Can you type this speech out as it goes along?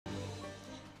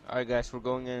Alright guys, we're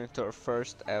going into our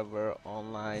first ever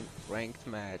online ranked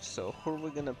match. So who are we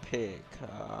gonna pick?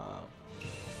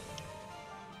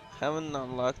 Haven't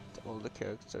unlocked all the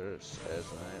characters as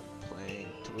I'm playing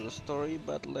through the story,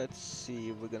 but let's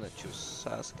see. We're gonna choose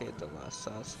Sasuke, the last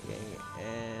Sasuke,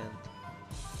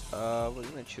 and we're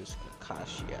gonna choose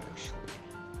Kakashi actually.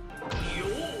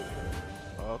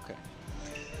 Okay.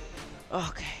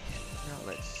 Okay. Now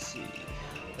let's see.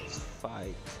 Let's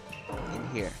fight in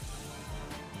here.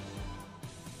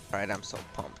 Alright, I'm so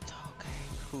pumped. Okay,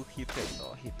 who he picked?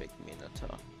 Oh, he picked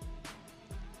Minato.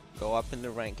 Go up in the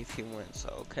rank if he wins.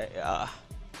 Okay, have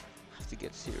to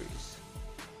get serious.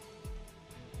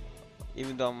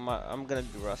 Even though I'm gonna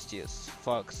be rusty as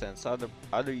fuck since other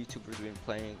YouTubers been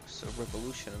playing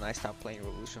Revolution and I stopped playing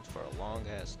Revolution for a long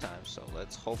ass time. So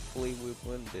let's hopefully we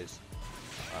win this.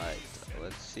 Alright,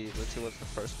 let's see what's the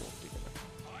first move we're gonna.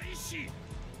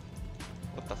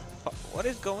 What the fuck? What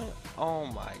is going? Oh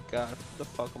my god! What the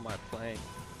fuck am I playing?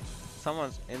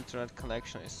 Someone's internet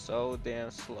connection is so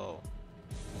damn slow.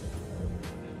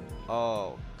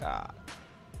 Oh god!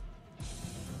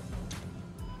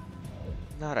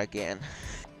 Not again.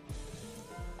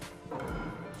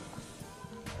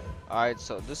 Alright,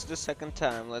 so this is the second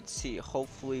time. Let's see.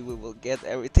 Hopefully we will get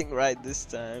everything right this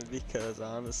time because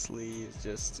honestly, it's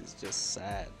just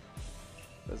sad.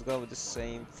 Let's go with the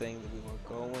same thing that we were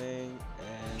going,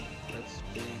 and let's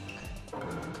pick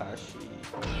Kakashi.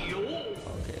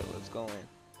 Okay, let's go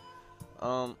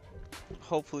in.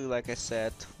 Hopefully, like I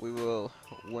said, we will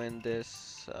win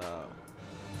this.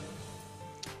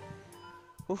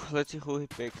 Let's see who he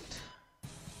picked.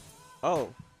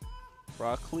 Oh,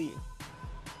 Rock Lee.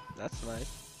 That's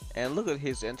nice. And look at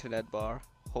his internet bar.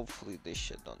 Hopefully this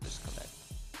shit don't disconnect.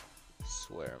 I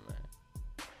swear, man.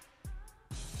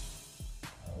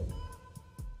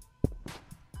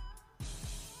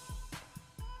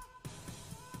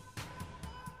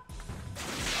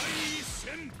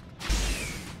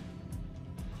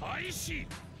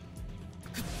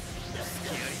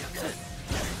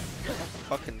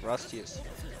 Fucking rusty as.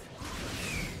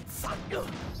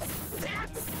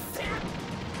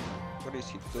 What is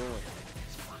he doing?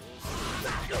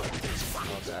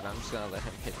 Oh god, I'm just gonna let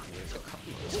him hit me with a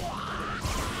combo.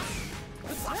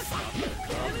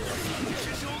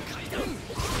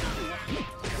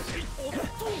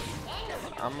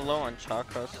 I'm low on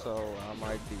chakra, so I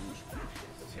might be.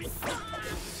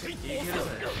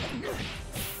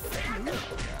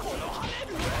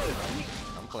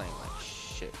 I'm playing like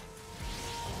shit.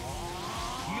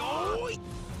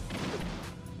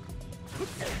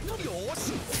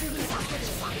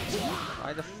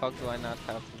 Why the fuck do I not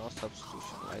have no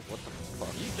substitution? Like, what the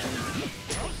fuck?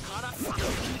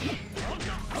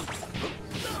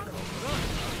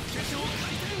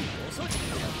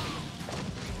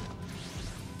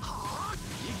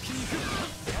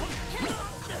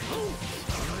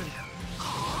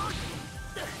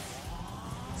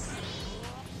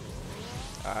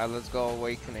 Alright, let's go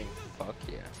Awakening. Fuck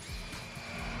yeah.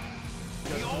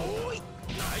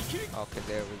 Okay,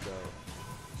 there we go.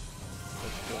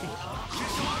 Let's do this.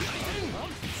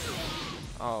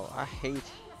 Oh, I hate.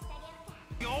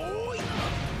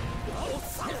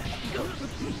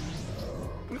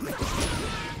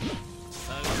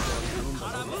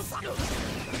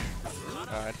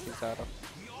 Alright, he's out of.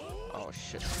 Oh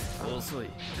shit.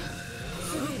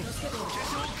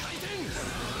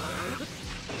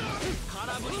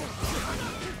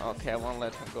 Okay, I won't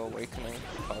let him go Awakening.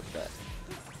 Fuck that.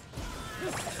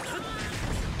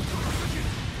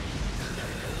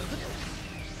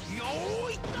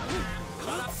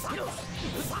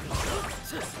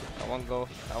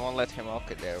 I won't let him.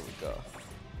 Okay, there we go.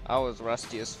 I was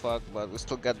rusty as fuck, but we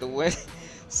still got the win.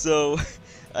 So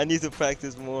I need to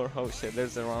practice more. Oh shit,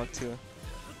 there's a round 2.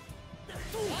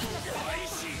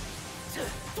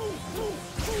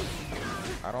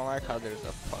 I don't like how there's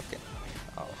a fucking.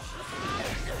 Oh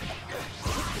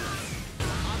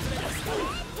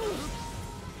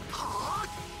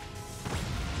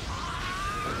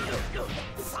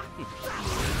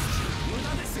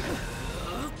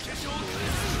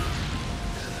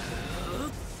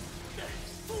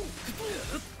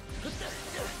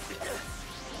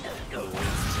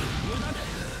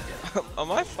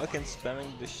am I fucking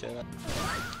spamming this shit?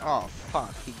 Oh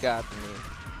fuck, he got me.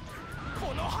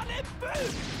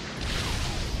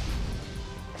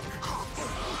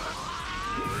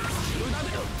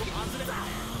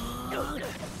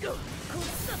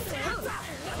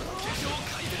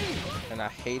 And I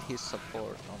hate his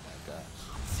support. Oh my god.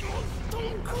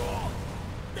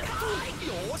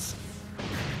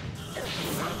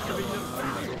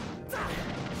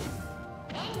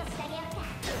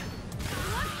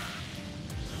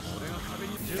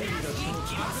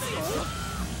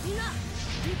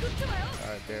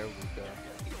 Alright, there we go.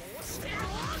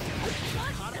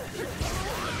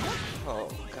 Oh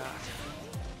god.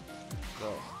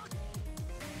 Go.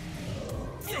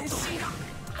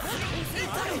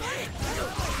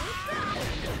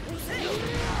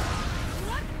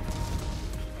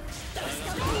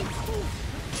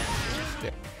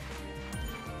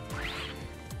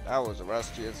 That was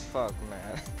rusty as fuck,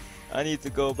 man. I need to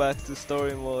go back to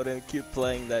story mode and keep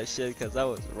playing that shit because that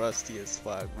was rusty as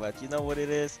fuck. But you know what it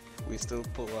is? We still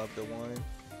pull up the one.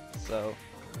 So,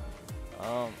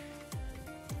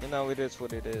 you know, it is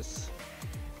what it is.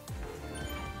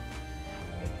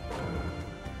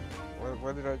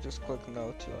 What did I just click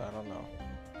no to? I don't know.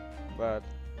 But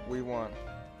we won.